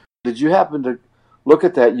did you happen to look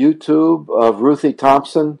at that YouTube of Ruthie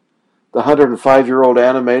Thompson, the 105-year-old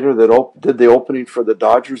animator that did the opening for the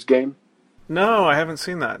Dodgers game? No, I haven't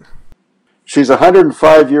seen that. She's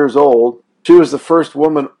 105 years old. She was the first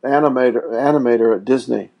woman animator at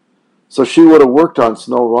Disney. So she would have worked on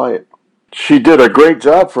Snow White. She did a great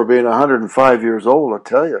job for being 105 years old, I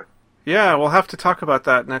tell you. Yeah, we'll have to talk about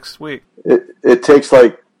that next week. It takes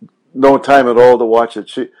like no time at all to watch it.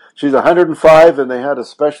 She's 105, and they had a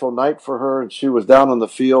special night for her, and she was down on the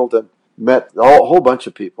field and met a whole bunch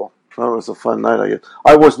of people. That was a fun night, I guess.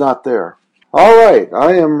 I was not there. All right,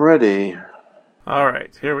 I am ready. All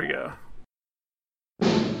right, here we go.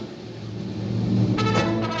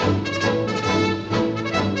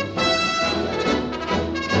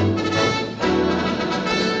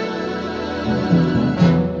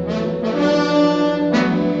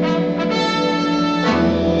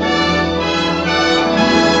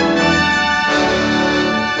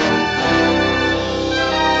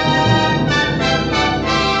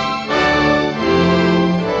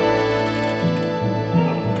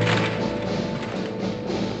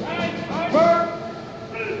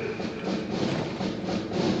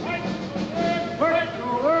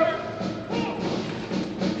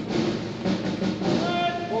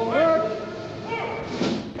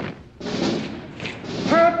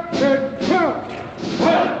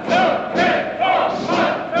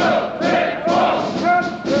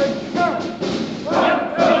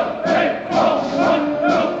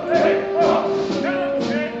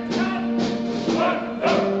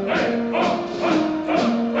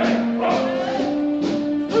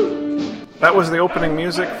 That was the opening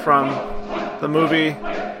music from the movie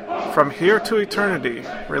From Here to Eternity,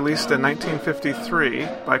 released in 1953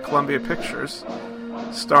 by Columbia Pictures,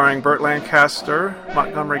 starring Burt Lancaster,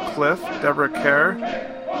 Montgomery Clift, Deborah Kerr.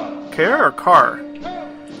 Kerr or Carr?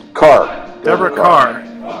 Carr. Deborah Carr.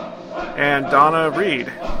 And Donna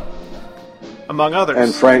Reed, among others.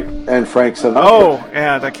 And Frank Sinatra. Oh,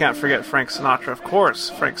 and I can't forget Frank Sinatra, of course,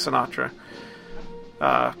 Frank Sinatra.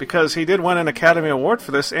 Because he did win an Academy Award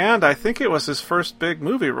for this, and I think it was his first big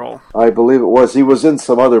movie role. I believe it was. He was in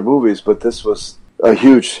some other movies, but this was a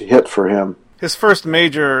huge hit for him. His first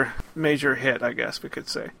major hit, I guess we could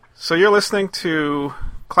say. So you're listening to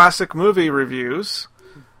Classic Movie Reviews,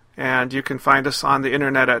 and you can find us on the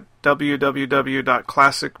internet at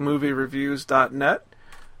www.classicmoviereviews.net,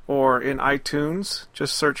 or in iTunes,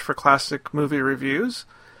 just search for Classic Movie Reviews,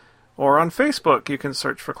 or on Facebook, you can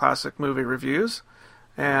search for Classic Movie Reviews.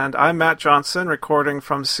 And I'm Matt Johnson, recording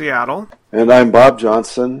from Seattle. And I'm Bob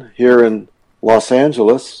Johnson, here in Los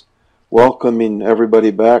Angeles, welcoming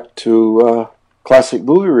everybody back to Classic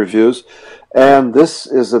Movie Reviews. And this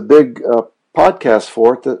is a big podcast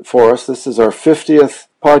for us. This is our 50th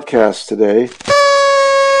podcast today.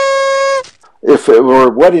 If it were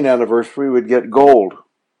a wedding anniversary, we'd get gold.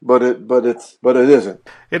 But it isn't.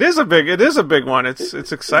 It is a big one. It's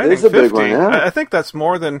exciting. It is a 50. Big one, yeah. I think that's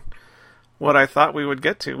more than what I thought we would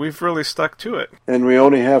get to. We've really stuck to it. And we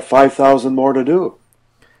only have 5,000 more to do.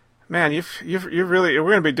 Man, you've really, we're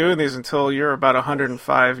going to be doing these until you're about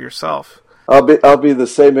 105 yourself. I'll be the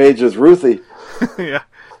same age as Ruthie. Yeah.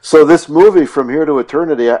 So this movie, From Here to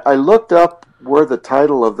Eternity, I looked up where the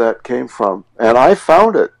title of that came from, and I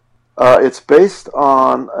found it. It's based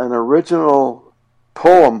on an original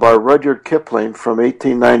poem by Rudyard Kipling from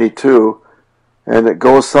 1892, and it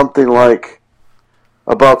goes something like,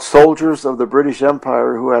 about soldiers of the British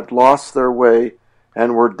Empire who had lost their way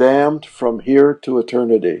and were damned from here to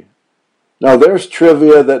eternity. Now there's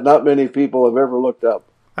trivia that not many people have ever looked up.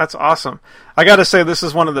 That's awesome. I got to say, this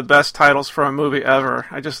is one of the best titles for a movie ever.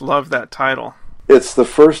 I just love that title. It's the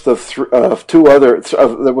first of two other.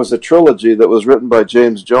 There was a trilogy that was written by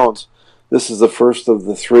James Jones. This is the first of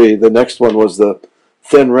the three. The next one was The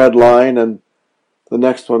Thin Red Line, and the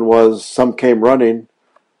next one was Some Came Running.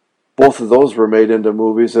 Both of those were made into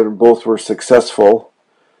movies, and both were successful.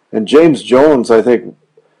 And James Jones, I think,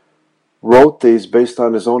 wrote these based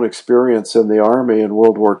on his own experience in the Army in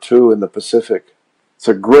World War II in the Pacific. It's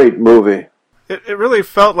a great movie. It really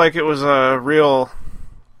felt like it was a real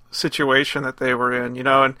situation that they were in,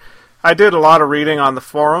 and I did a lot of reading on the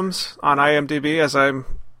forums on IMDb, as I'm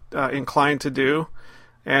inclined to do,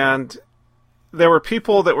 and there were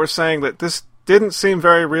people that were saying that this didn't seem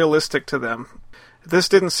very realistic to them. This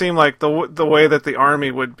didn't seem like the way that the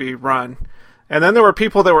Army would be run. And then there were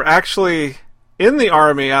people that were actually in the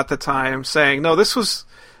Army at the time saying, no, this is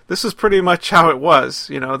pretty much how it was.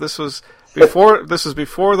 This was before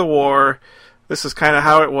the war. This is kind of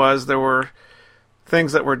how it was. There were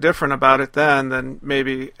things that were different about it then than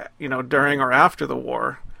maybe, during or after the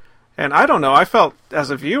war. And I don't know, I felt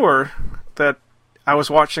as a viewer that I was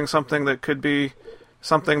watching something that could be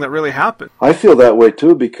something that really happened. I feel that way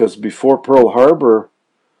too, because before Pearl Harbor,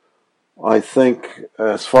 I think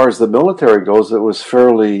as far as the military goes, it was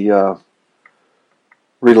fairly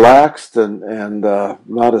relaxed and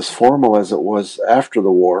not as formal as it was after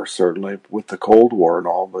the war, certainly with the Cold War and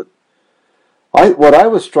all. But what I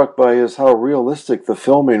was struck by is how realistic the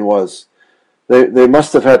filming was. They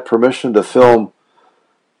must have had permission to film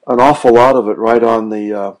an awful lot of it right on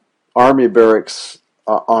the Army barracks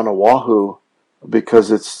on Oahu,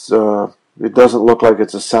 because it doesn't look like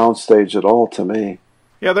it's a soundstage at all to me.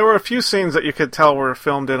 Yeah, there were a few scenes that you could tell were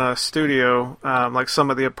filmed in a studio, like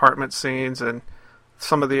some of the apartment scenes and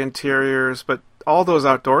some of the interiors, but all those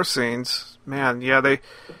outdoor scenes, man, yeah,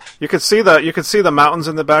 you could see the mountains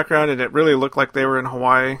in the background, and it really looked like they were in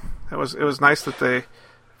Hawaii. It was nice that they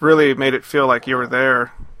really made it feel like you were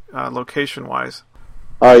there, location wise.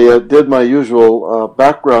 I did my usual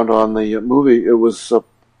background on the movie. It was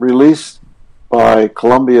released by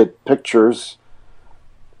Columbia Pictures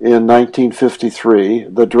in 1953.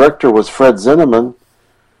 The director was Fred Zinnemann,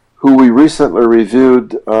 who we recently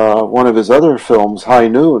reviewed one of his other films, High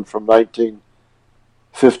Noon, from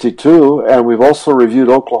 1952, and we've also reviewed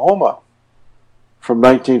Oklahoma from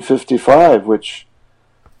 1955, which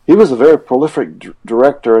he was a very prolific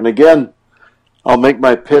director. And again, I'll make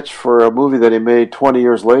my pitch for a movie that he made 20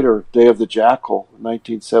 years later, Day of the Jackal,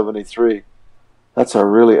 1973. That's a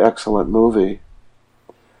really excellent movie.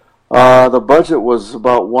 The budget was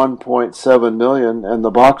about $1.7 million, and the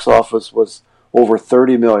box office was over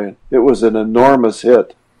 $30 million. It was an enormous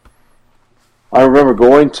hit. I remember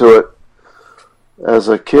going to it as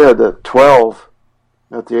a kid at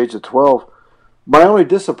the age of 12. My only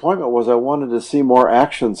disappointment was I wanted to see more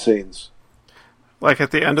action scenes. Like at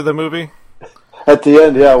the end of the movie? At the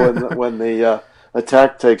end, yeah, when the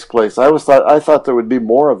attack takes place. I thought there would be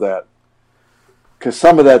more of that, because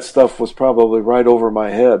some of that stuff was probably right over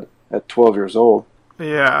my head at 12 years old.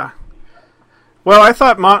 Yeah. Well, I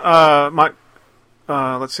thought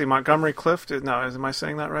let's see, Montgomery Clift. No, am I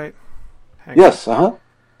saying that right? Yes, the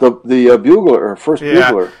bugler, or first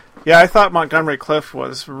bugler. Yeah, I thought Montgomery Clift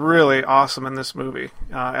was really awesome in this movie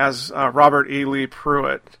as Robert E. Lee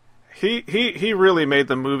Pruitt. He really made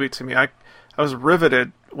the movie to me. I was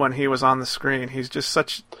riveted when he was on the screen. He's just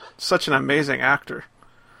such an amazing actor.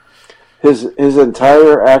 His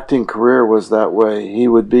entire acting career was that way. He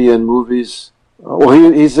would be in movies.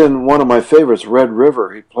 Well, he's in one of my favorites, Red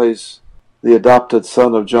River. He plays the adopted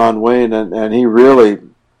son of John Wayne, and he really,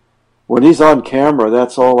 when he's on camera,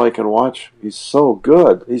 that's all I can watch. He's so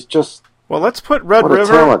good. He's just let's put Red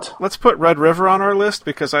River. Talent. Let's put Red River on our list,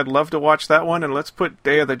 because I'd love to watch that one, and let's put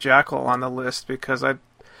Day of the Jackal on the list, because I'd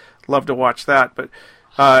love to watch that. But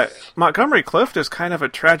Montgomery Clift is kind of a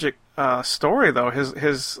tragic story, though,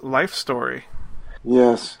 his life story.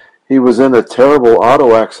 Yes. He was in a terrible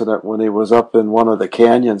auto accident when he was up in one of the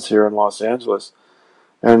canyons here in Los Angeles,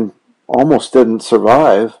 and almost didn't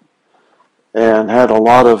survive, and had a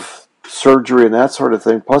lot of surgery and that sort of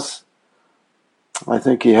thing. Plus, I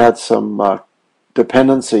think he had some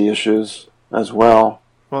dependency issues as well.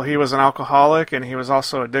 Well, he was an alcoholic, and he was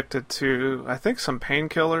also addicted to, I think, some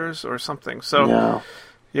painkillers or something. So,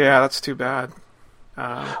 yeah, that's too bad.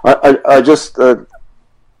 I just, and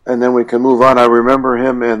then we can move on. I remember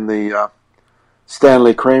him in the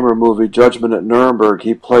Stanley Kramer movie, Judgment at Nuremberg.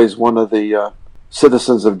 He plays one of the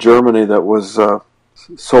citizens of Germany that was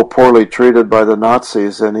so poorly treated by the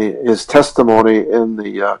Nazis, and his testimony in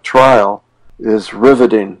the trial is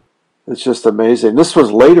riveting. It's just amazing. This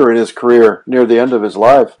was later in his career, near the end of his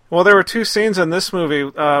life. Well, there were two scenes in this movie.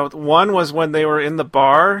 One was when they were in the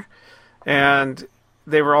bar, and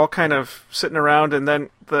they were all kind of sitting around, and then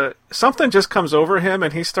something just comes over him,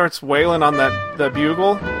 and he starts wailing on the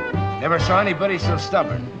bugle. Never saw anybody so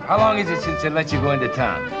stubborn. How long is it since they let you go into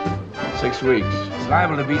town? 6 weeks. It's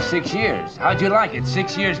liable to be 6 years. How'd you like it?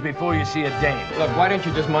 6 years before you see a dame. Look, why don't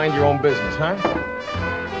you just mind your own business, huh?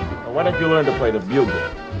 Or why don't you learn to play the bugle?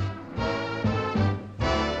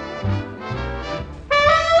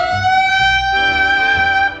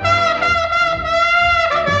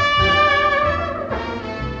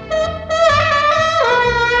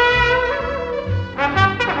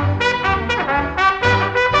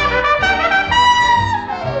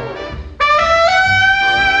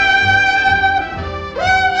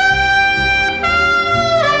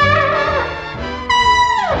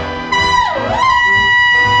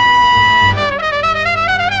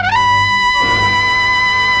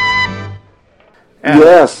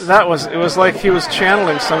 Yes. It was like he was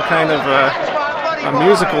channeling some kind of a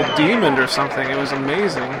musical demon or something. It was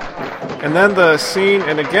amazing. And then the scene,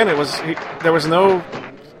 and again, there was no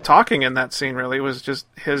talking in that scene, really. It was just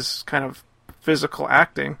his kind of physical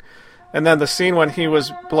acting. And then the scene when he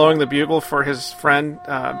was blowing the bugle for his friend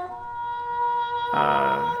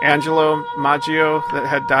Angelo Maggio that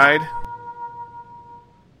had died.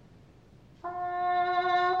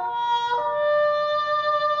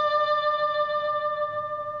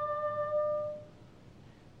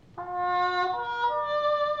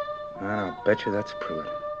 I'll bet you that's Pruitt.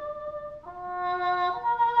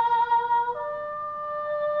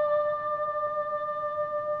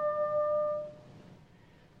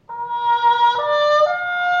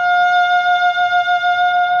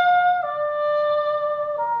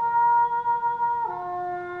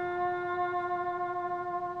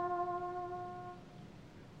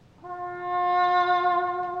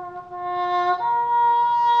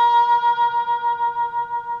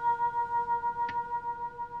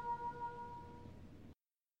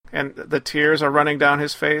 And the tears are running down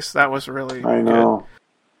his face. That was really I know.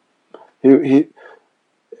 Good. He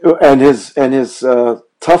and his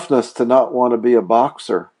toughness to not want to be a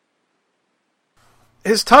boxer.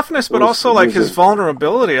 His toughness, but also like his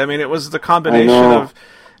vulnerability. I mean, it was the combination of,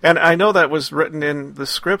 and I know that was written in the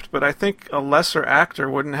script, but I think a lesser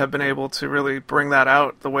actor wouldn't have been able to really bring that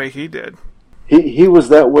out the way he did. He was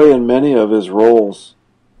that way in many of his roles.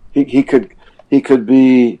 He could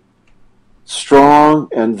be strong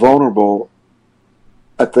and vulnerable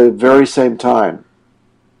at the very same time.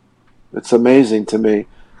 It's amazing to me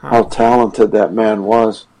how talented that man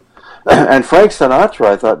was. And Frank Sinatra,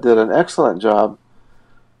 I thought, did an excellent job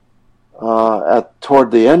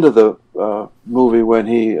toward the end of the movie when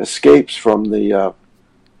he escapes from the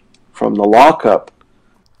lockup.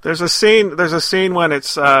 There's a scene when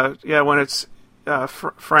it's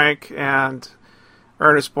Frank and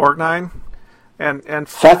Ernest Borgnine. And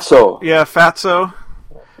Fatso. Yeah, Fatso.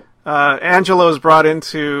 Angelo is brought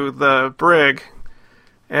into the brig,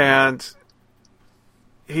 and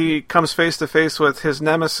he comes face to face with his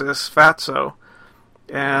nemesis, Fatso.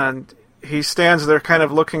 And he stands there kind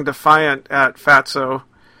of looking defiant at Fatso,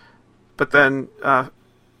 but then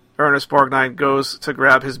Ernest Borgnine goes to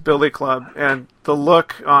grab his billy club, and the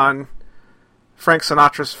look on Frank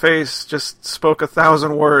Sinatra's face just spoke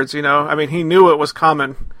 1,000 words, you know? I mean, he knew it was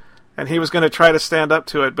coming. And he was going to try to stand up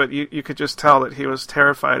to it, but you could just tell that he was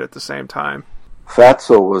terrified at the same time.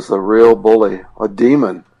 Fatso was a real bully, a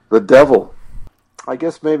demon, the devil. I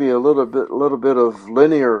guess maybe a little bit of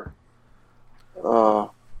linear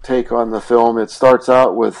take on the film. It starts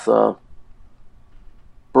out with Burt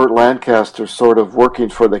Lancaster sort of working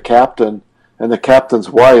for the captain, and the captain's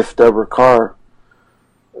wife, Deborah Kerr,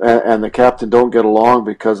 and the captain don't get along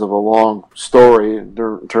because of a long story in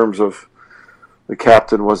terms of the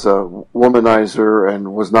captain was a womanizer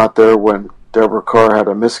and was not there when Deborah Kerr had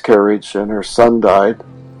a miscarriage and her son died.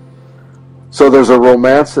 So there's a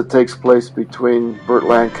romance that takes place between Burt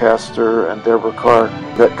Lancaster and Deborah Kerr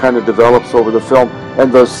that kind of develops over the film.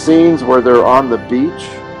 And those scenes where they're on the beach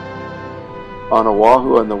on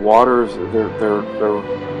Oahu and the waters, they're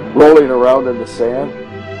rolling around in the sand.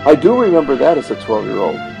 I do remember that as a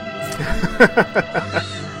 12-year-old.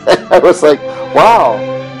 I was like,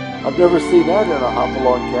 wow. I've never seen that in a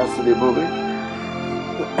Hopalong Cassidy movie.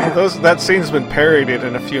 That scene's been parodied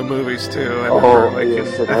in a few movies too. I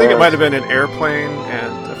think it might have been in Airplane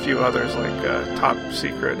and a few others like Top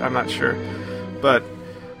Secret. I'm not sure, but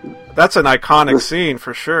that's an iconic scene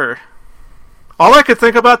for sure. All I could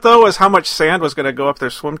think about though was how much sand was going to go up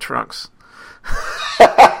their swim trunks.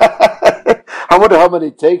 I wonder how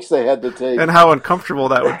many takes they had to take, and how uncomfortable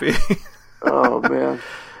that would be. Oh man.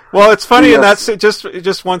 Well, it's funny, and that's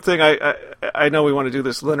just one thing. I know we want to do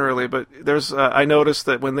this linearly, but there's I noticed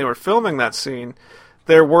that when they were filming that scene,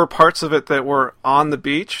 there were parts of it that were on the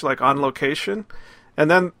beach, like on location,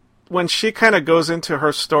 and then when she kind of goes into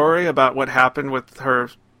her story about what happened with her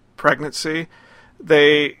pregnancy,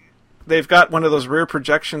 they've got one of those rear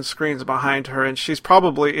projection screens behind her, and she's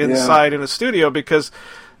probably inside in a studio because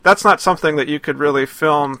that's not something that you could really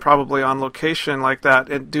film probably on location like that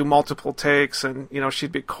and do multiple takes, and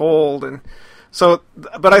she'd be cold, and so.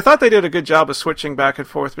 But I thought they did a good job of switching back and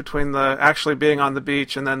forth between the actually being on the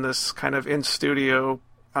beach and then this kind of in studio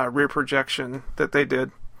rear projection that they did.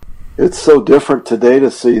 It's so different today to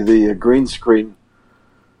see the green screen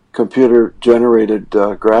computer generated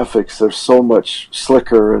graphics. They're so much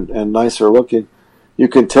slicker and nicer looking. You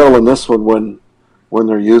can tell in this one when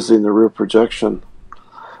they're using the rear projection.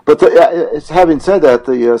 But having said that,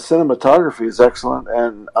 the cinematography is excellent,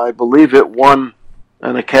 and I believe it won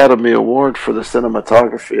an Academy Award for the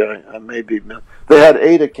cinematography. I may be. They had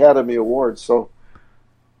 8 Academy Awards, so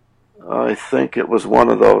I think it was one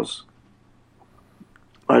of those.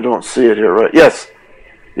 I don't see it here, right? Yes,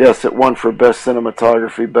 Yes, it won for best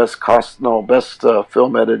cinematography, best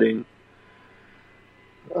film editing.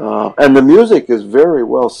 And the music is very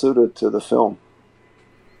well suited to the film.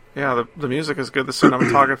 Yeah, the music is good. The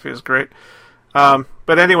cinematography is great.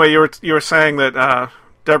 But anyway, you were saying that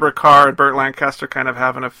Deborah Kerr and Burt Lancaster kind of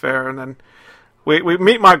have an affair, and then we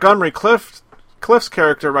meet Montgomery Clift's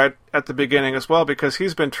character right at the beginning as well, because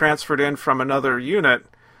he's been transferred in from another unit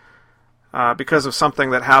because of something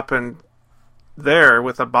that happened there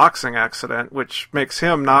with a boxing accident, which makes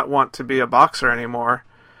him not want to be a boxer anymore.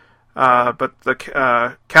 But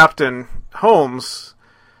the Captain Holmes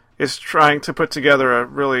is trying to put together a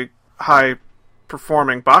really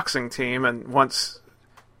high-performing boxing team and wants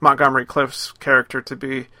Montgomery Clift's character to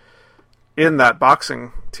be in that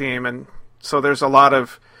boxing team. And so there's a lot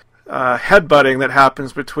of headbutting that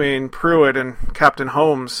happens between Pruitt and Captain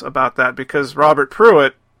Holmes about that, because Robert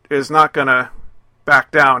Pruitt is not going to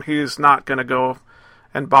back down. He's not going to go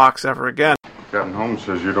and box ever again. Captain Holmes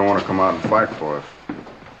says you don't want to come out and fight for us.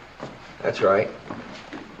 That's right.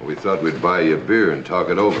 Well, we thought we'd buy you a beer and talk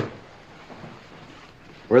it over.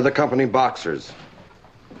 We're the company boxers.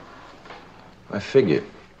 I figured.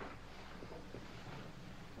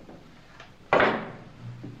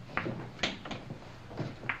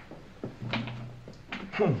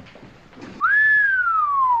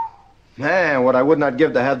 Man, what I would not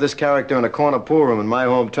give to have this character in a corner pool room in my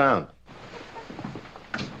hometown.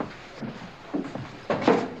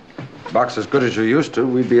 Box as good as you used to,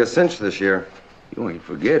 we'd be a cinch this year. You ain't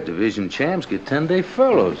forget division champs get 10-day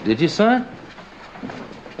furloughs, did you, son?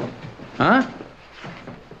 Huh?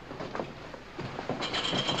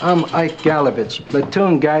 I'm Ike Galovich,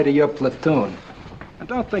 platoon guy to your platoon. I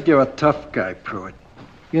don't think you're a tough guy, Pruitt.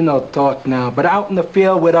 You know talk now, but out in the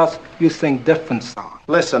field with us, you sing different songs.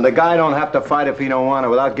 Listen, the guy don't have to fight if he don't want to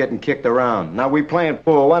without getting kicked around. Now, we playing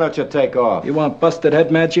pool. Why don't you take off? You want busted head,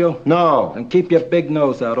 Maggio? No. Then keep your big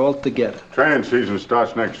nose out altogether. Training season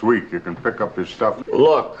starts next week. You can pick up your stuff.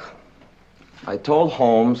 Look, I told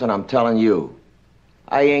Holmes, and I'm telling you,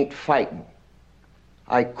 I ain't fighting.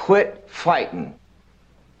 I quit fighting.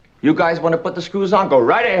 You guys want to put the screws on? Go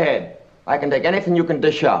right ahead. I can take anything you can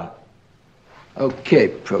dish out. Okay,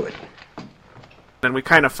 Pruitt. And we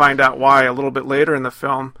kind of find out why a little bit later in the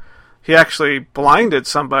film. He actually blinded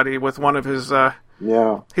somebody with one of his...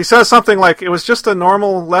 Yeah. He says something like, it was just a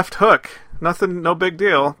normal left hook. Nothing, no big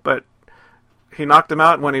deal. But he knocked him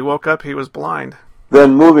out, and when he woke up, he was blind.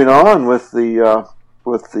 Then moving on with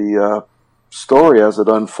the story as it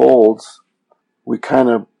unfolds, we kind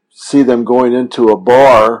of see them going into a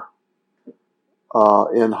bar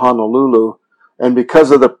in Honolulu, and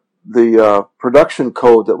because of the production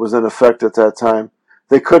code that was in effect at that time,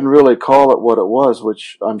 they couldn't really call it what it was,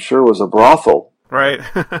 which I'm sure was a brothel. Right.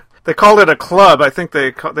 They called it a club. I think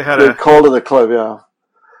they called it a club, yeah.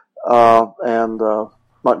 And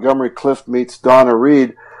Montgomery Clift meets Donna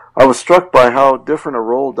Reed. I was struck by how different a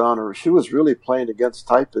role she was really playing against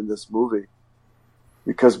type in this movie.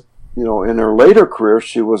 Because, you know, in her later career,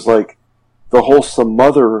 she was like the wholesome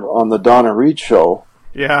mother on the Donna Reed show.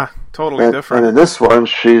 Yeah, totally different. And in this one,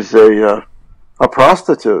 she's a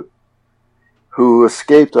prostitute who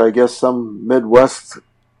escaped, I guess, some Midwest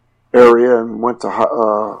area and went to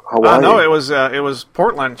Hawaii. No, it was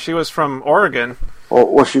Portland. She was from Oregon. Oh,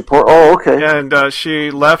 was she Oh, okay. And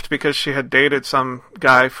she left because she had dated some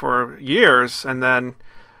guy for years, and then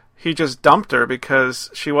he just dumped her because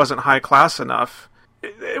she wasn't high class enough.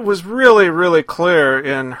 It was really, really clear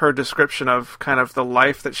in her description of kind of the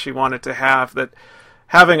life that she wanted to have, that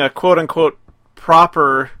having a quote-unquote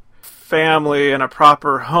proper family and a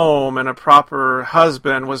proper home and a proper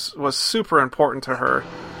husband was super important to her.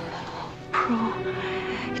 Prue,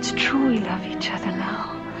 it's true we love each other now.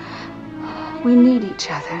 We need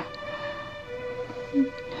each other.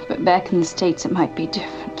 But back in the States, it might be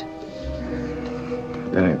different.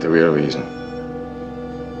 That ain't the real reason.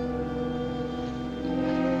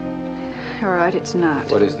 All right, it's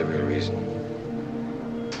not. What is the real reason?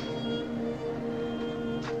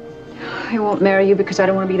 I won't marry you because I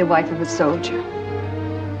don't want to be the wife of a soldier.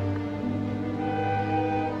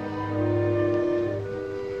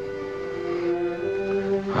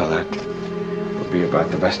 Well, that would be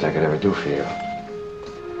about the best I could ever do for you.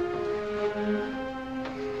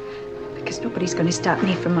 Because nobody's going to stop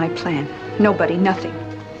me from my plan. Nobody, nothing.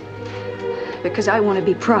 Because I want to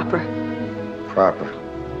be proper. Proper?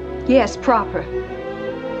 Yes, proper.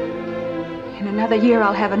 In another year,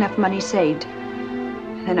 I'll have enough money saved.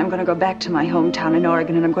 Then I'm going to go back to my hometown in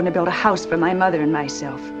Oregon, and I'm going to build a house for my mother and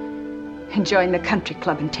myself. And join the country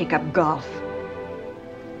club and take up golf.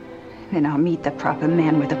 Then I'll meet the proper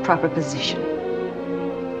man with the proper position.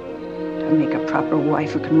 can make a proper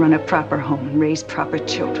wife who can run a proper home and raise proper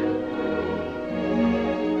children.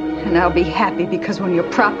 And I'll be happy because when you're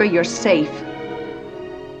proper, you're safe.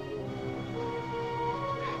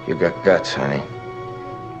 You got guts, honey.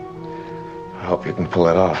 I hope you can pull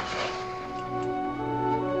it off.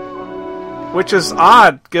 Which is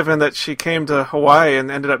odd, given that she came to Hawaii and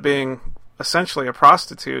ended up being essentially a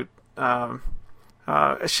prostitute.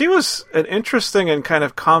 She was an interesting and kind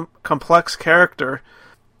of complex character.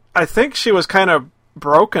 I think she was kind of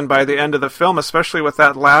broken by the end of the film, especially with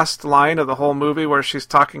that last line of the whole movie where she's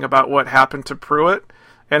talking about what happened to Pruitt,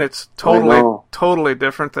 and it's totally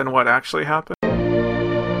different than what actually happened.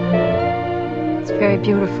 It's very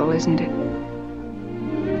beautiful, isn't it?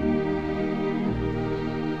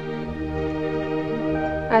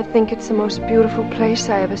 I think it's the most beautiful place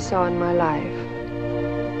I ever saw in my life.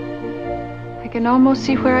 I can almost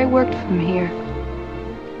see where I worked from here.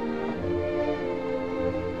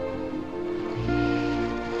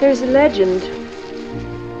 There's a legend.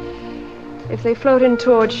 If they float in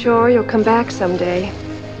toward shore, you'll come back someday.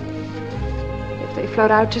 If they float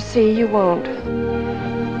out to sea, you won't.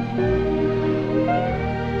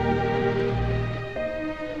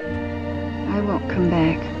 I won't come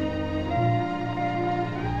back.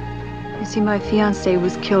 You see, my fiancé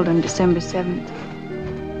was killed on December 7th.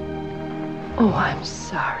 Oh, I'm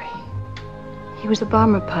sorry. He was a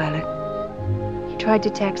bomber pilot. He tried to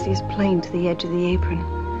taxi his plane to the edge of the apron,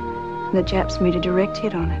 and the Japs made a direct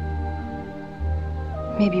hit on it.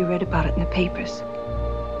 Maybe you read about it in the papers.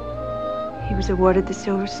 He was awarded the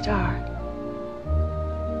Silver Star.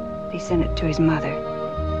 They sent it to his mother.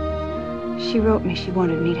 She wrote me she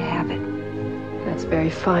wanted me to have it. That's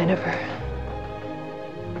very fine of her.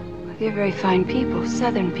 They're very fine people,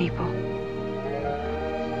 Southern people.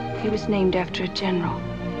 He was named after a general,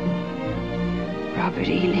 Robert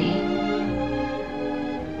E. Lee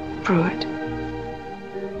Pruitt.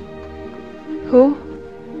 Who?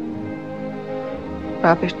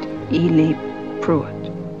 Robert E. Lee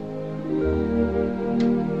Pruitt.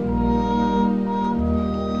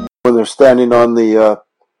 When they're standing on the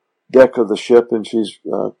deck of the ship and she's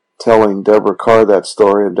telling Deborah Carr that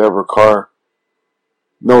story, and Deborah Carr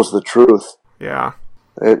knows the truth. Yeah.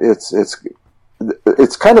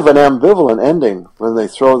 It's kind of an ambivalent ending when they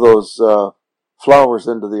throw those flowers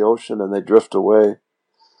into the ocean and they drift away.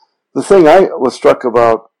 The thing I was struck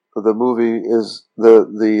about the movie is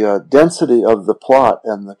the density of the plot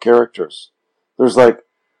and the characters. There's like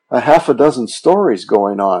a half a dozen stories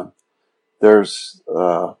going on. There's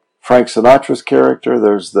Frank Sinatra's character.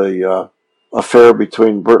 There's the affair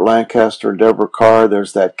between Burt Lancaster and Deborah Carr.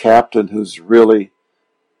 There's that captain who's really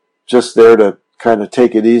just there to kind of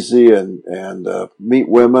take it easy and meet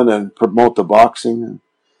women and promote the boxing. And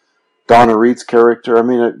Donna Reed's character. I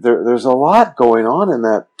mean, there's a lot going on in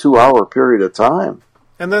that 2-hour period of time.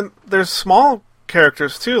 And then there's small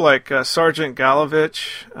characters too, like Sergeant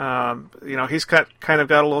Galovich. He's kind of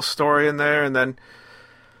got a little story in there. And then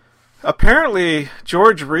apparently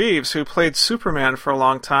George Reeves, who played Superman for a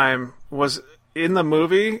long time, was in the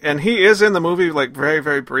movie, and he is in the movie like very,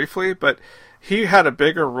 very briefly, but he had a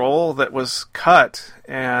bigger role that was cut,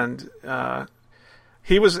 and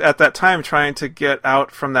he was at that time trying to get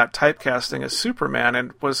out from that typecasting as Superman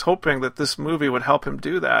and was hoping that this movie would help him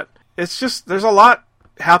do that. It's just, there's a lot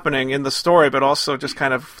happening in the story, but also just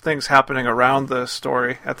kind of things happening around the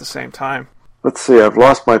story at the same time. Let's see, I've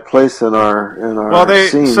lost my place in our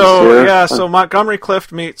scenes here. So Montgomery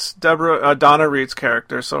Clift meets Donna Reed's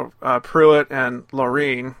character, so Pruitt and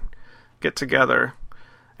Lorene get together.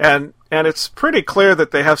 And it's pretty clear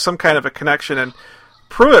that they have some kind of a connection, and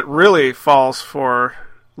Pruitt really falls for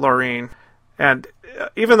Lorene. And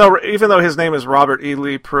even though his name is Robert E.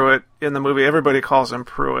 Lee Pruitt in the movie, everybody calls him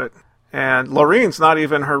Pruitt. And Lorene's not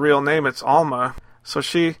even her real name, it's Alma. So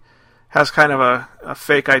she has kind of a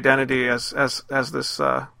fake identity as this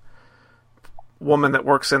woman that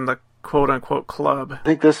works in the quote-unquote club. I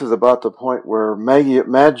think this is about the point where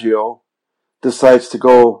Maggio decides to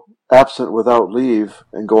go absent without leave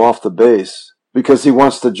and go off the base because he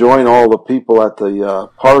wants to join all the people at the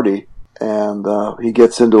party, and he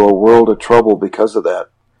gets into a world of trouble because of that.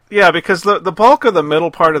 Yeah, because the bulk of the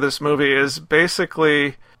middle part of this movie is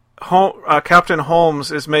basically Captain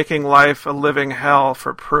Holmes is making life a living hell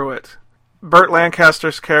for Pruitt. Burt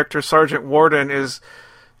Lancaster's character, Sergeant Warden, is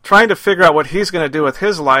trying to figure out what he's going to do with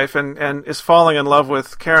his life and is falling in love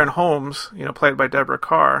with Karen Holmes, played by Deborah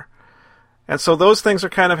Carr. And so those things are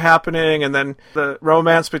kind of happening, and then the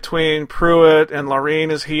romance between Pruitt and Lorene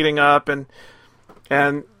is heating up, and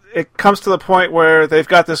it comes to the point where they've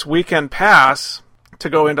got this weekend pass to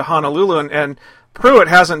go into Honolulu, and Pruitt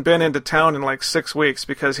hasn't been into town in like 6 weeks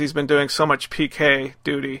because he's been doing so much PK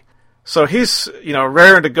duty. So he's,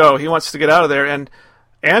 raring to go. He wants to get out of there, and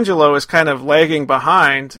Angelo is kind of lagging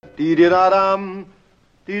behind. Dee-dee-da-dum,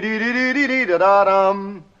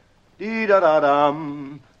 dee-dee-dee-dee-dee-da-dum,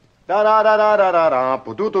 dee-da-da-dum, da-da-da-da-da-da-dum,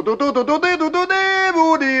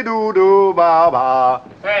 boo-doo-doo-doo-doo-doo-doo-ba-ba.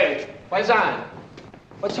 Hey, Paisan,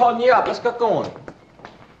 what's holding you up? Let's get going.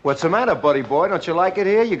 What's the matter, buddy boy? Don't you like it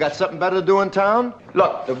here? You got something better to do in town?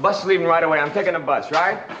 Look, the bus is leaving right away. I'm taking the bus,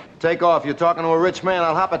 right? Take off. You're talking to a rich man.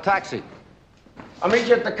 I'll hop a taxi. I'll meet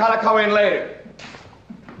you at the Calico Inn later.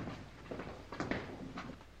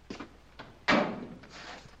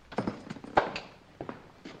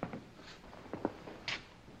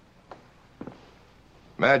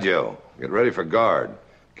 Maggio, get ready for guard.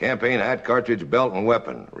 Campaign hat, cartridge, belt, and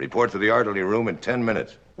weapon. Report to the artillery room in 10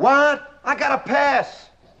 minutes. What? I got a pass.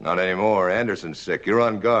 Not anymore. Anderson's sick. You're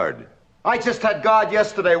on guard. I just had guard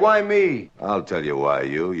yesterday. Why me? I'll tell you why,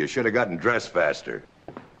 You should have gotten dressed faster.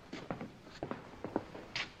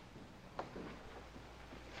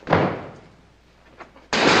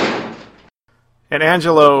 And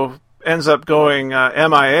Angelo ends up going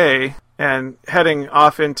MIA and heading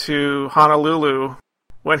off into Honolulu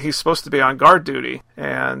when he's supposed to be on guard duty.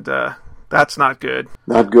 And that's not good.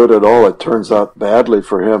 Not good at all. It turns out badly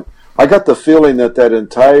for him. I got the feeling that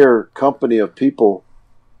entire company of people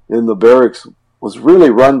in the barracks was really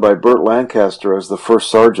run by Burt Lancaster as the first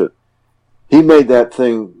sergeant. He made that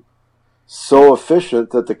thing so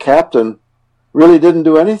efficient that the captain really didn't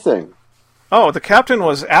do anything. Oh, the captain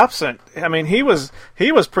was absent. I mean, he was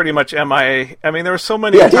pretty much MIA. I mean, there were so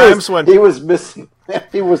many times when he was missing.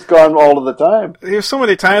 He was gone all of the time. There were so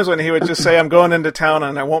many times when he would just say, "I'm going into town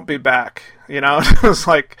and I won't be back." It was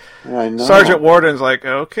like Sergeant Warden's like,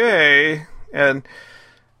 "Okay," and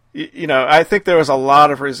I think there was a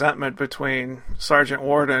lot of resentment between Sergeant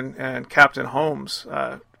Warden and Captain Holmes.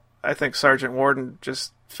 I think Sergeant Warden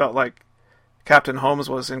just felt like Captain Holmes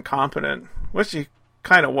was incompetent, which he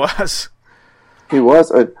kind of was. He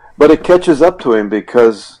was, but it catches up to him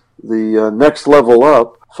because the next level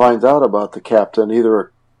up finds out about the captain,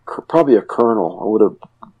 probably a colonel. I would have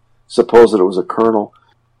supposed that it was a colonel.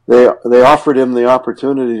 They offered him the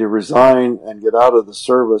opportunity to resign and get out of the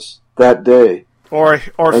service that day. Or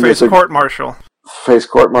face court-martial. Face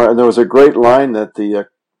court-martial. And there was a great line that the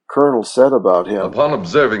colonel said about him. Upon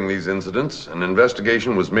observing these incidents, an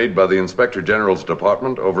investigation was made by the Inspector General's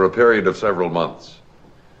Department over a period of several months.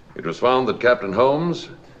 It was found that Captain Holmes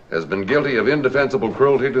has been guilty of indefensible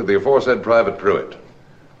cruelty to the aforesaid Private Pruitt.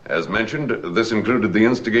 As mentioned, this included the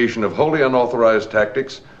instigation of wholly unauthorized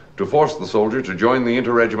tactics to force the soldier to join the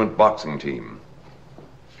inter-regiment boxing team.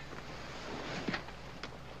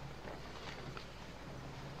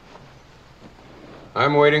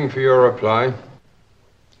 I'm waiting for your reply.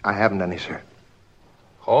 I haven't any, sir.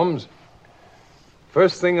 Holmes,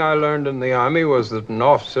 first thing I learned in the Army was that an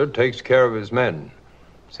officer takes care of his men.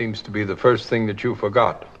 Seems to be the first thing that you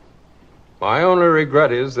forgot. My only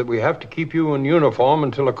regret is that we have to keep you in uniform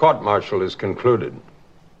until a court-martial is concluded.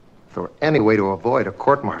 If there were any way to avoid a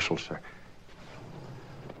court-martial, sir.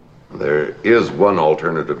 There is one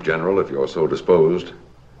alternative, General, if you're so disposed.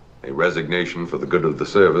 A resignation for the good of the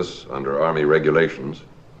service under Army regulations.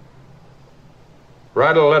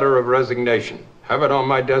 Write a letter of resignation. Have it on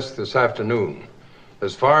my desk this afternoon.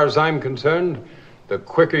 As far as I'm concerned, the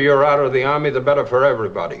quicker you're out of the Army, the better for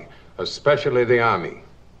everybody, especially the Army.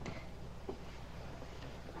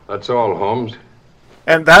 That's all, Holmes.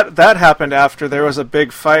 And that happened after there was a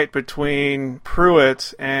big fight between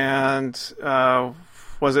Pruitt and,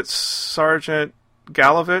 was it Sergeant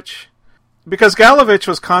Galovich? Because Galovich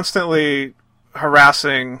was constantly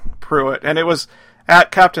harassing Pruitt, and it was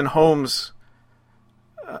at Captain Holmes'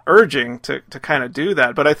 urging to kind of do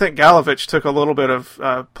that. But I think Galovich took a little bit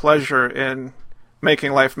of pleasure in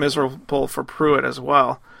making life miserable for Pruitt as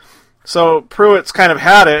well. So Pruitt's kind of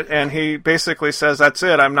had it, and he basically says, "That's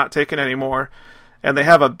it, I'm not taking any more." And they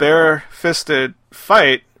have a bare-fisted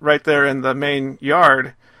fight right there in the main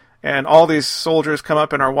yard, and all these soldiers come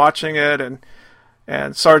up and are watching it, and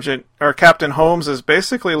Captain Holmes is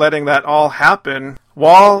basically letting that all happen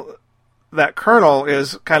while that colonel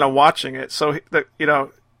is kind of watching it. So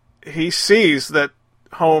he sees that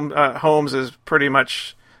Holmes is pretty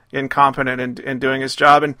much incompetent in doing his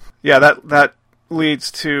job, and that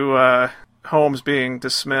leads to Holmes being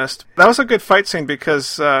dismissed. That was a good fight scene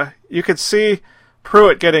because you could see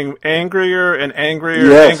Pruitt getting angrier and angrier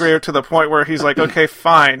and angrier to the point where he's like, "Okay,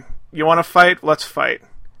 fine. You want to fight? Let's fight."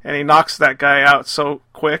 and he knocks that guy out so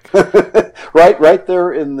quick. right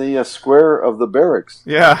there in the square of the barracks.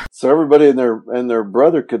 Yeah. So everybody and their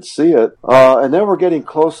brother could see it. And then we're getting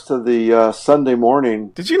close to the Sunday morning.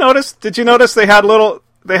 Did you notice they had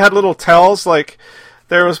little tells? Like,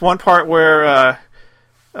 there was one part where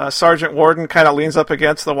Sergeant Warden kind of leans up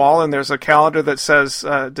against the wall, and there's a calendar that says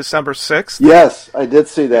December 6th. Yes, I did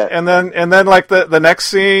see that. And then like the next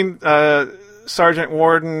scene, Sergeant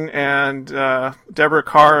Warden and Deborah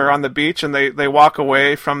Carr are on the beach, and they walk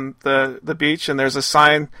away from the beach, and there's a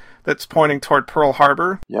sign that's pointing toward Pearl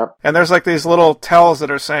Harbor. Yep. And there's like these little tells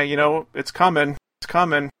that are saying, it's coming.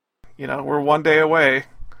 We're one day away.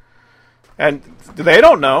 And they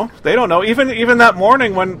don't know. Even that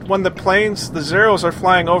morning when the planes, the Zeros, are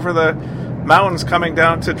flying over the mountains coming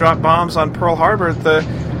down to drop bombs on Pearl Harbor,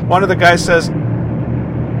 one of the guys says,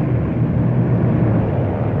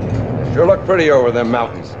 "Sure look pretty over them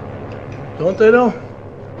mountains." Don't they, though?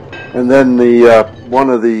 And then one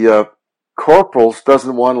of the corporals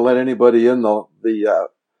doesn't want to let anybody in the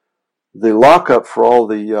lockup for all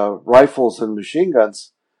the rifles and machine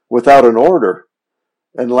guns without an order.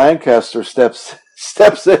 And Lancaster steps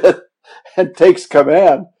in and takes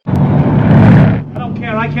command. I don't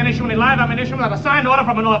care. I can't issue any live ammunition without a signed order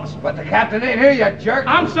from an officer. But the captain ain't here, you jerk.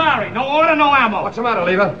 I'm sorry. No order, no ammo. What's the matter,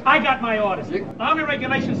 Lever? I got my orders. Army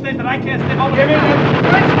regulations state that I can't stick over. Give me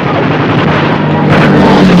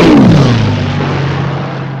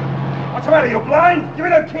What's the matter, you blind? Give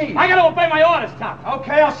me the key. I gotta obey my orders, Tom.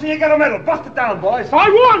 Okay, I'll see you get a medal. Bust it down, boys. I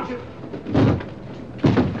warned you.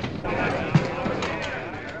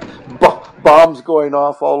 Bombs going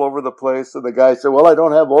off all over the place, and the guy said, "Well, I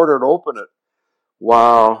don't have order to open it."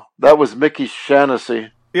 Wow, that was Mickey Shaughnessy.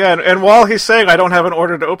 Yeah, and while he's saying, "I don't have an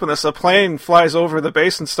order to open this," a plane flies over the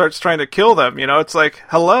base and starts trying to kill them. It's like,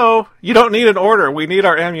 hello, you don't need an order. We need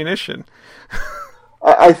our ammunition.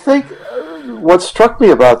 I think what struck me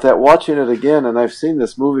about that, watching it again, and I've seen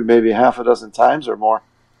this movie maybe half a dozen times or more,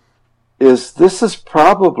 is this is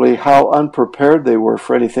probably how unprepared they were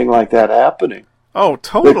for anything like that happening. Oh,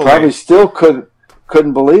 totally. They probably still couldn't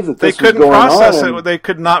believe that this was going on. They couldn't process it. They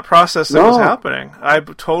could not process that it was happening. I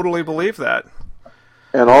totally believe that.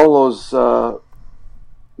 And all those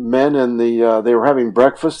men in they were having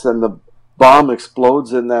breakfast, and the bomb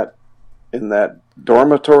explodes in that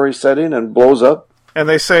dormitory setting and blows up. And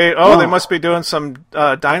they say, they must be doing some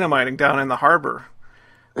dynamiting down in the harbor.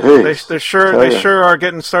 Hey, they sure are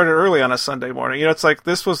getting started early on a Sunday morning. It's like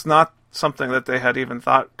this was not something that they had even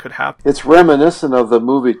thought could happen. It's reminiscent of the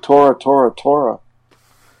movie Tora, Tora, Tora.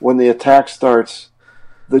 When the attack starts,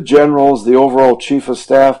 the generals, the overall chief of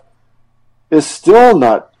staff, is still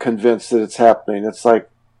not convinced that it's happening. It's like,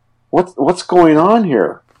 what's going on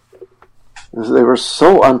here? They were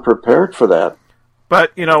so unprepared for that.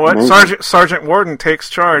 But you know what? Sergeant Warden takes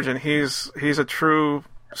charge, and he's a true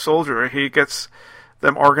soldier. He gets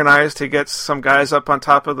them organized. He gets some guys up on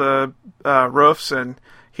top of the roofs, and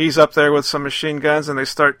he's up there with some machine guns, and they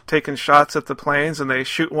start taking shots at the planes, and they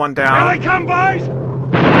shoot one down. Here they come, boys!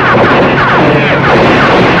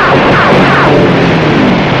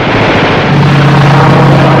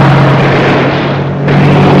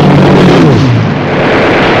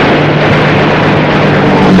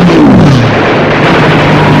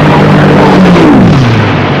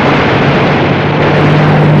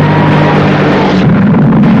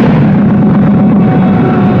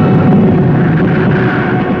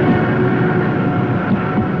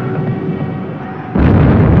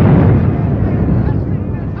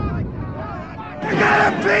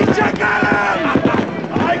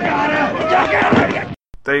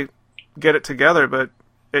 They get it together, but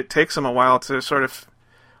it takes them a while to sort of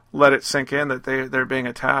let it sink in that they're being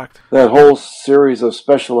attacked. That whole series of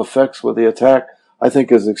special effects with the attack, I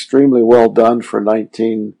think, is extremely well done for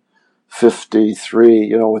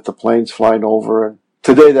 1953, with the planes flying over. And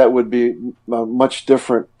today that would be a much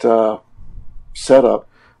different setup.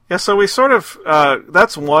 Yeah, so we sort of,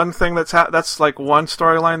 that's one thing that's like one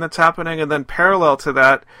storyline that's happening, and then parallel to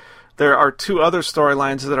that, there are two other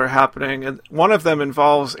storylines that are happening, and one of them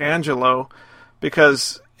involves Angelo,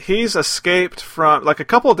 because he's escaped from, like a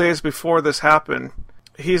couple of days before this happened,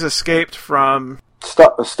 he's escaped from...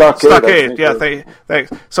 Stockade. Yeah,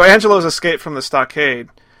 thanks. So Angelo's escaped from the stockade,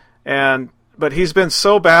 but he's been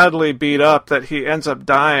so badly beat up that he ends up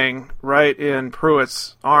dying right in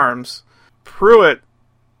Pruitt's arms.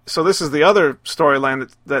 So this is the other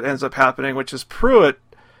storyline that ends up happening, which is Pruitt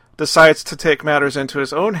decides to take matters into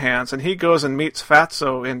his own hands, and he goes and meets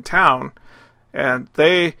Fatso in town, and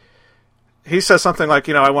he says something like,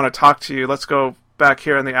 I want to talk to you, let's go back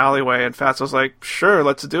here in the alleyway, and Fatso's like, sure,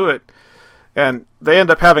 let's do it. And they end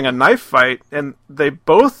up having a knife fight, and they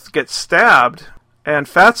both get stabbed, and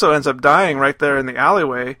Fatso ends up dying right there in the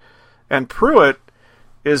alleyway, and Pruitt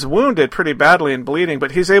is wounded pretty badly and bleeding,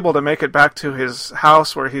 but he's able to make it back to his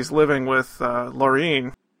house where he's living with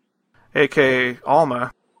Lorene, a.k.a.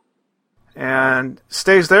 Alma, and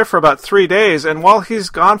stays there for about 3 days. And while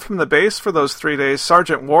he's gone from the base for those 3 days,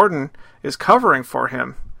 Sergeant Warden is covering for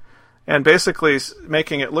him and basically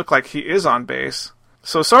making it look like he is on base.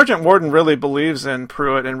 So Sergeant Warden really believes in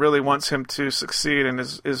Pruitt and really wants him to succeed and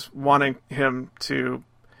is wanting him to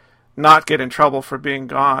not get in trouble for being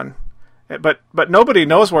gone. But nobody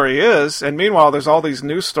knows where he is, and meanwhile there's all these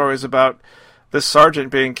news stories about this sergeant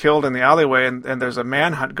being killed in the alleyway, and there's a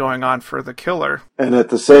manhunt going on for the killer. And at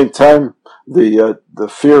the same time, the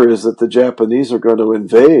fear is that the Japanese are going to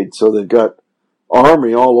invade, so they've got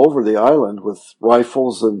army all over the island with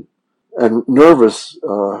rifles and nervous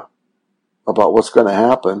about what's going to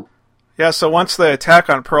happen. Yeah, so once the attack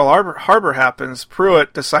on Pearl Harbor happens,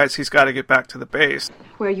 Pruitt decides he's got to get back to the base.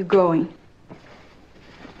 Where are you going?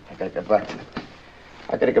 I gotta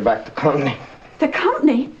go back to company. The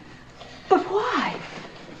company? But why?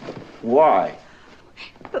 Why?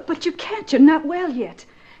 But you can't. You're not well yet.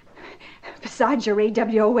 Besides, you're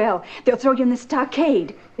AWOL. They'll throw you in the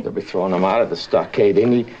stockade. They'll be throwing them out of the stockade. They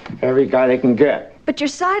need every guy they can get. But your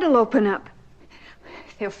side will open up.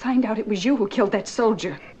 They'll find out it was you who killed that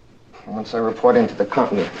soldier. Once I report into the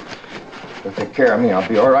company, they'll take care of me. I'll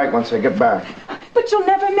be all right once I get back. But you'll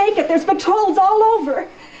never make it. There's patrols all over.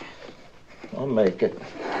 I'll make it.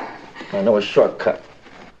 I know a shortcut.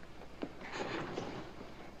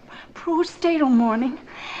 Prue, stay till morning.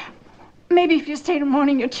 Maybe if you stay till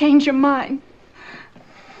morning, you'll change your mind.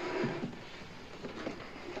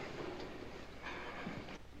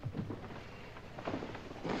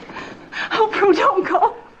 Oh, Prue, don't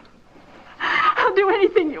go. I'll do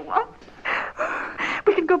anything you want.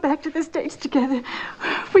 We can go back to the States together.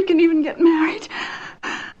 We can even get married.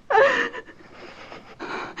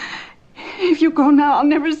 If you go now, I'll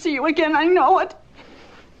never see you again. I know it.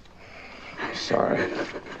 Sorry.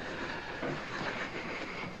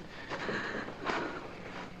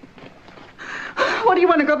 What do you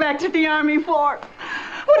want to go back to the Army for?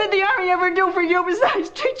 What did the Army ever do for you besides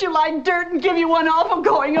treat you like dirt and give you one off of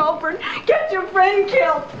going over and get your friend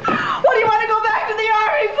killed? What do you want to go back to the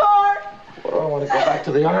Army for? What do I want to go back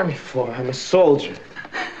to the Army for? I'm a soldier.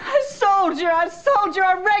 A soldier,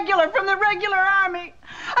 a regular from the regular Army.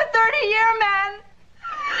 A 30-year man.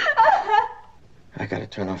 I gotta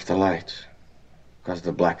turn off the lights because of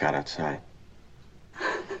the blackout outside.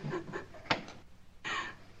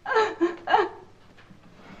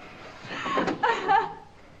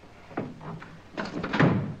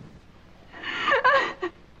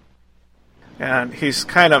 And he's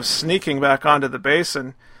kind of sneaking back onto the base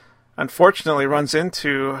and unfortunately runs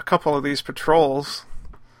into a couple of these patrols.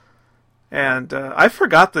 And I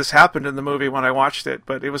forgot this happened in the movie when I watched it,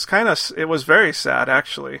 but it was very sad,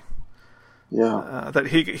 actually. Yeah. That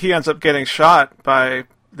he ends up getting shot by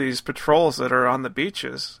these patrols that are on the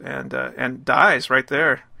beaches and dies right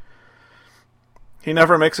there. He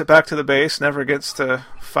never makes it back to the base, never gets to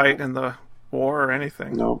fight in the war or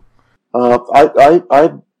anything. No.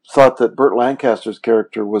 I thought that Burt Lancaster's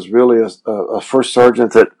character was really a first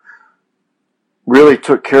sergeant that really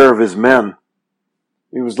took care of his men.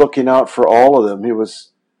 He was looking out for all of them.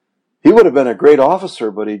 He would have been a great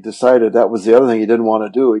officer, but he decided that was the other thing he didn't want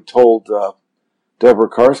to do. He told Deborah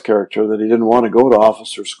Carr's character that he didn't want to go to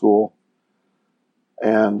officer school.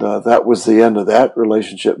 And that was the end of that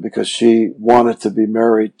relationship because she wanted to be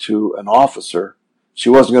married to an officer. She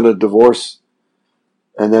wasn't going to divorce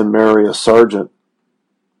and then marry a sergeant.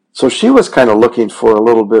 So she was kind of looking for a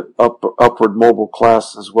little bit upward mobile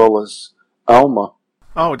class as well as Alma.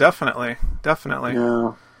 Oh, definitely.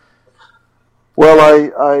 Yeah.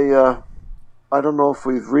 Well, I don't know if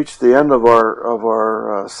we've reached the end of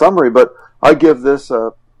our summary, but I give this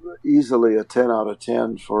easily a 10 out of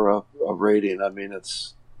 10 for a rating. I mean,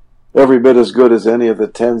 it's every bit as good as any of the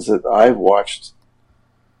 10s that I've watched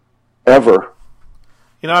ever.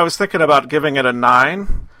 You know, I was thinking about giving it a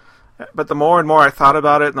 9, but the more and more I thought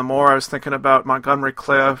about it, and the more I was thinking about Montgomery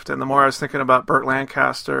Clift, and the more I was thinking about Burt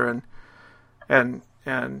Lancaster, and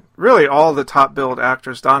really all the top-billed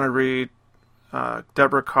actors, Donna Reed,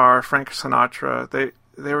 Deborah Carr, Frank Sinatra,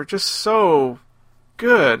 they were just so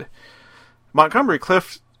good. Montgomery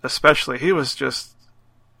Clift especially, he was just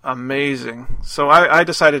amazing. So I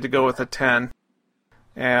decided to go with a 10.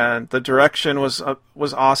 And the direction was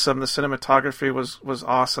awesome. The cinematography was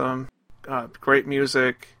awesome. Great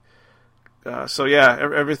music. So yeah,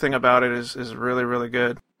 everything about it is really, really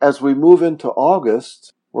good. As we move into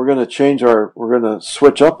August, we're going to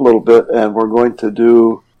switch up a little bit, and we're going to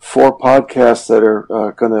do 4 podcasts that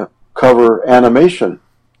are going to cover animation.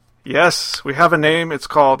 Yes, we have a name. It's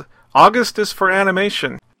called August is for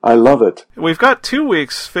Animation. I love it. We've got 2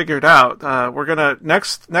 weeks figured out. We're gonna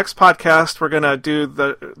next podcast. We're gonna do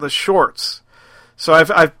the shorts. So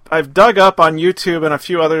I've dug up on YouTube and a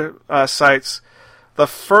few other sites the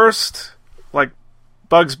first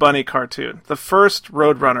Bugs Bunny cartoon, the first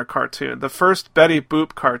Roadrunner cartoon, the first Betty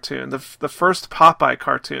Boop cartoon, the first Popeye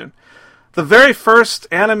cartoon, the very first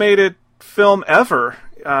animated film ever.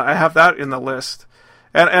 I have that in the list.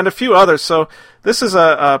 And a few others. So this is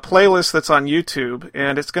a playlist that's on YouTube,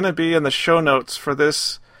 and it's going to be in the show notes for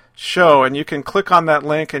this show, and you can click on that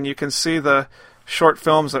link and you can see the short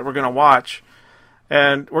films that we're going to watch.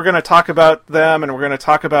 And we're going to talk about them, and we're going to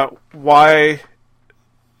talk about why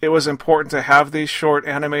it was important to have these short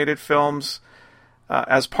animated films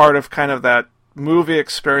as part of kind of that movie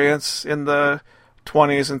experience in the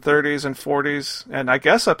 20s and 30s and 40s, and I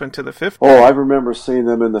guess up into the 50s. Oh, I remember seeing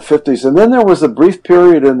them in the 50s. And then there was a brief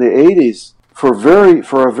period in the 80s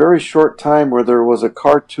for a very short time where there was a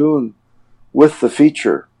cartoon with the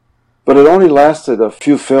feature. But it only lasted a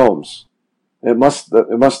few films. It must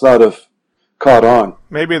not have caught on.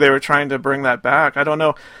 Maybe they were trying to bring that back. I don't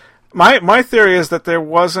know. My theory is that there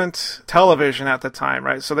wasn't television at the time,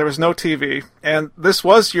 right? So there was no TV, and this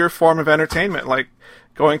was your form of entertainment, like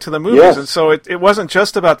going to the movies. Yes. And so it wasn't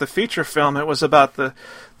just about the feature film, it was about the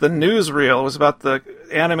newsreel, it was about the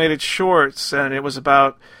animated shorts, and it was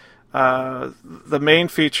about the main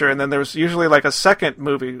feature, and then there was usually like a second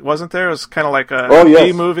movie, wasn't there? It was kind of like a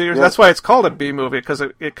B movie. Yes. That's why it's called a B movie, because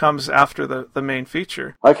it comes after the main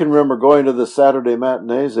feature. I can remember going to the Saturday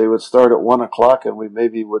matinees. They would start at 1 o'clock, and we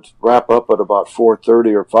maybe would wrap up at about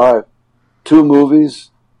 4:30 or 5. 2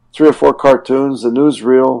 movies, 3 or 4 cartoons, a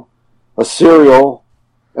newsreel, a serial,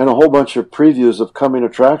 and a whole bunch of previews of coming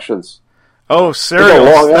attractions. Oh,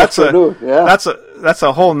 serials! That's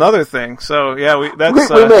a whole nother thing. So yeah, we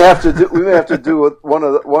may have to do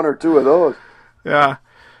one or two of those. Yeah,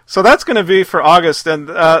 so that's going to be for August, and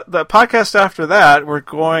the podcast after that, we're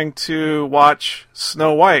going to watch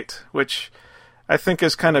Snow White, which I think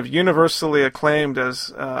is kind of universally acclaimed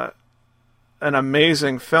as an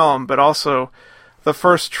amazing film, but also the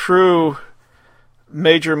first true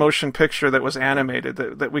major motion picture that was animated,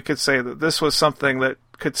 that we could say that this was something that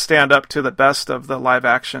could stand up to the best of the live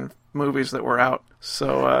action movies that were out.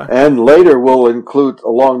 So and later we'll include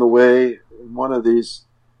along the way in one of these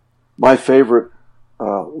my favorite,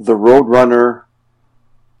 the Roadrunner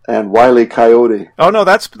and Wile E. Coyote. Oh no,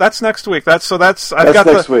 that's next week. I've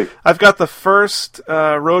got the first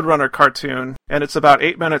Roadrunner cartoon, and it's about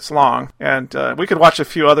 8 minutes long. And we could watch a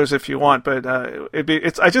few others if you want, but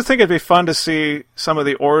I just think it'd be fun to see some of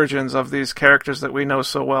the origins of these characters that we know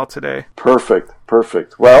so well today. Perfect.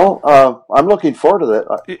 Well, I'm looking forward to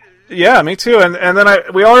that. Yeah, me too. And then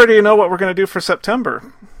we already know what we're going to do for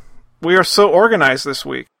September. We are so organized this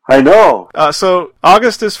week. I know. So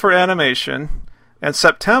August is for animation, and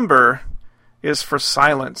September is for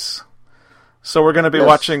silence. So we're going to be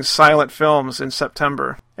watching silent films in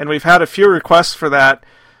September. And we've had a few requests for that.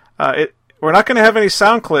 We're not going to have any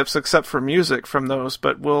sound clips except for music from those,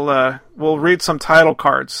 but we'll read some title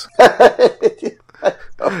cards.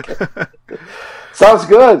 Okay. Sounds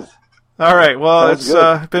good. All right. Well, it's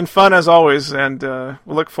been fun as always, and we'll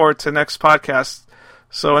look forward to next podcast.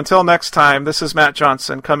 So until next time, this is Matt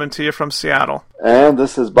Johnson coming to you from Seattle. And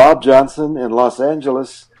this is Bob Johnson in Los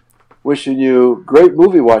Angeles, wishing you great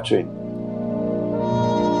movie watching.